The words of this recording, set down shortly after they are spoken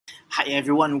Hi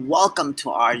everyone, welcome to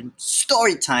our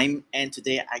story time, and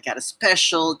today I got a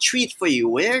special treat for you.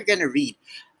 We're gonna read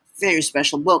a very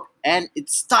special book, and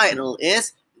its title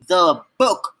is The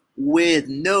Book with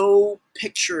No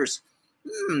Pictures.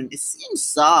 It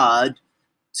seems odd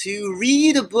to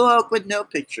read a book with no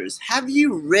pictures. Have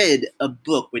you read a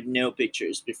book with no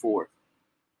pictures before?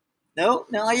 No,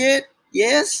 not yet?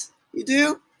 Yes, you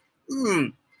do?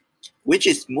 Which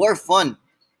is more fun?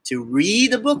 To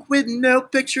read a book with no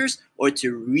pictures or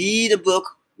to read a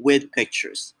book with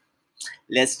pictures?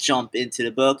 Let's jump into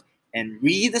the book and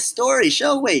read the story,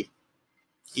 shall we?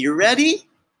 You ready?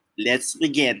 Let's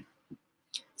begin.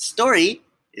 Story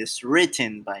is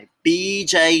written by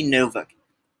B.J. Novak.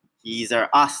 He's our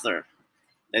author.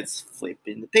 Let's flip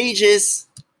in the pages.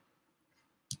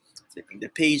 Flipping the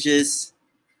pages.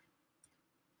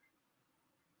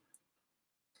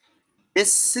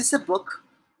 This is a book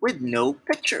with no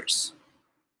pictures.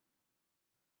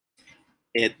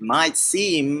 It might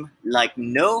seem like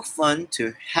no fun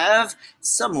to have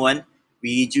someone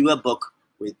read you a book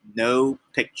with no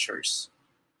pictures.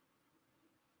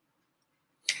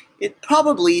 It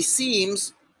probably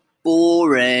seems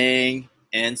boring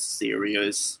and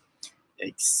serious,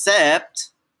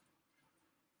 except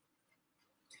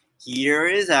here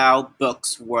is how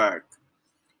books work.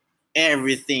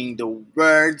 Everything the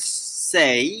words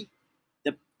say,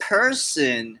 the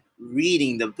person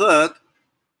reading the book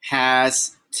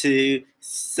has to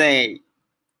say.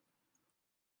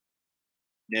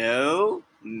 No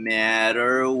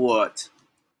matter what.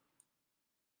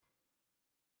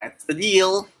 That's the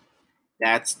deal.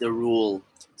 That's the rule.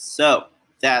 So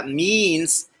that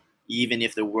means even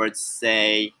if the words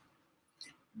say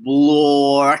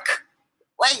blork,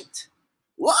 wait,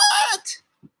 what?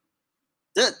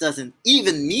 That doesn't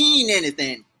even mean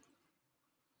anything.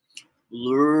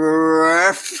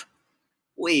 Blurf.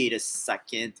 Wait a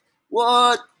second.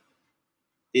 What?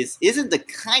 This isn't the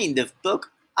kind of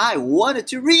book I wanted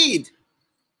to read.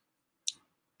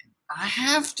 I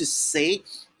have to say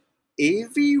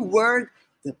every word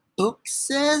the book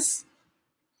says?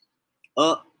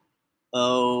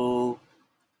 Uh-oh.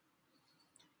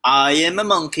 I am a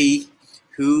monkey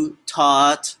who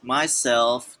taught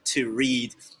myself to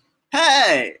read.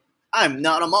 Hey, I'm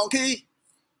not a monkey.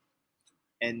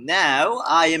 And now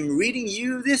I am reading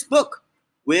you this book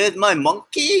with my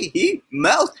monkey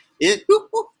mouth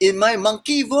in my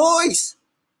monkey voice.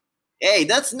 Hey,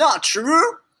 that's not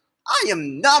true. I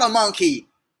am not a monkey.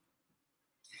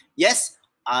 Yes,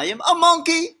 I am a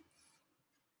monkey.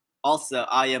 Also,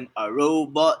 I am a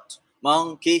robot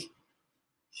monkey.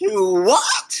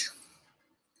 What?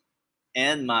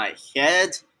 And my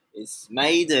head is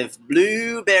made of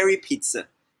blueberry pizza.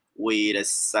 Wait a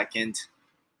second.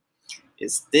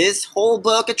 Is this whole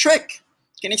book a trick?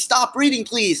 Can you stop reading,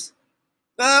 please?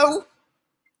 No?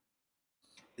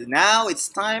 Now it's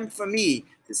time for me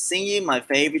to sing you my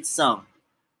favorite song.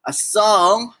 A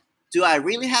song? Do I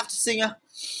really have to sing a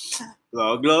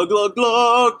glug glug glug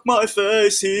glug, my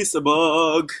face is a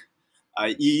bug.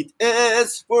 I eat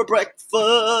eggs for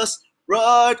breakfast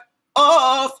right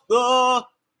off the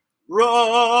rug.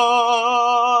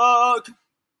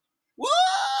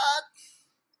 What?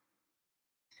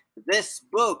 This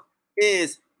book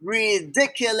is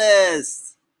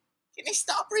ridiculous. Can I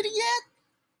stop reading yet?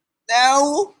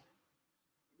 No.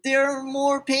 There are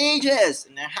more pages,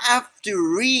 and I have to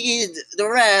read the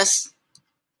rest.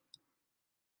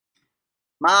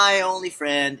 My only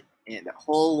friend in the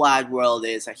whole wide world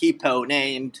is a hippo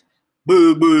named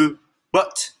Boo Boo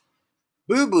Butt.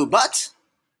 Boo Boo Butt?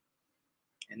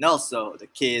 And also, the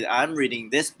kid I'm reading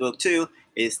this book to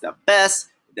is the best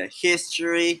in the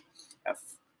history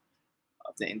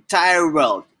of the entire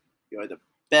world. You're the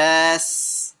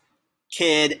best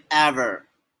kid ever.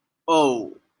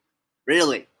 Oh,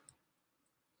 really?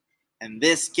 And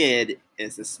this kid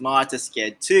is the smartest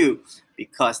kid too,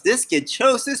 because this kid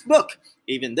chose this book,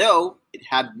 even though it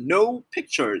had no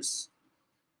pictures.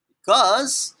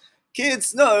 Because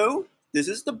kids know this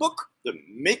is the book that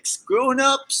makes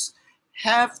grown-ups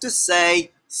have to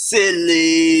say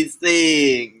silly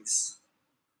things.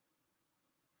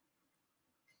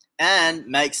 And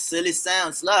make silly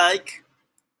sounds like,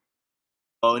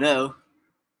 oh no,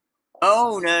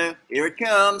 oh no, here it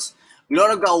comes.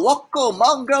 Gloraga wako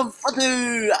mangam fatu.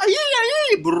 Aye,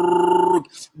 aye, brrrk,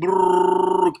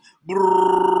 brrrk,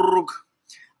 brrrk.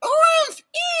 Oof,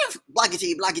 eef,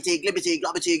 blaggity, blaggity, glibbity,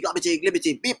 globbity, globbity,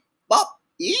 glibbity, beep, bop.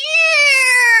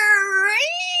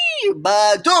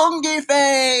 Badongi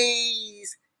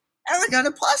face. And we're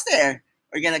gonna pause there.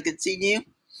 We're gonna continue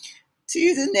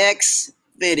to the next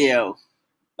video.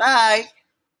 Bye.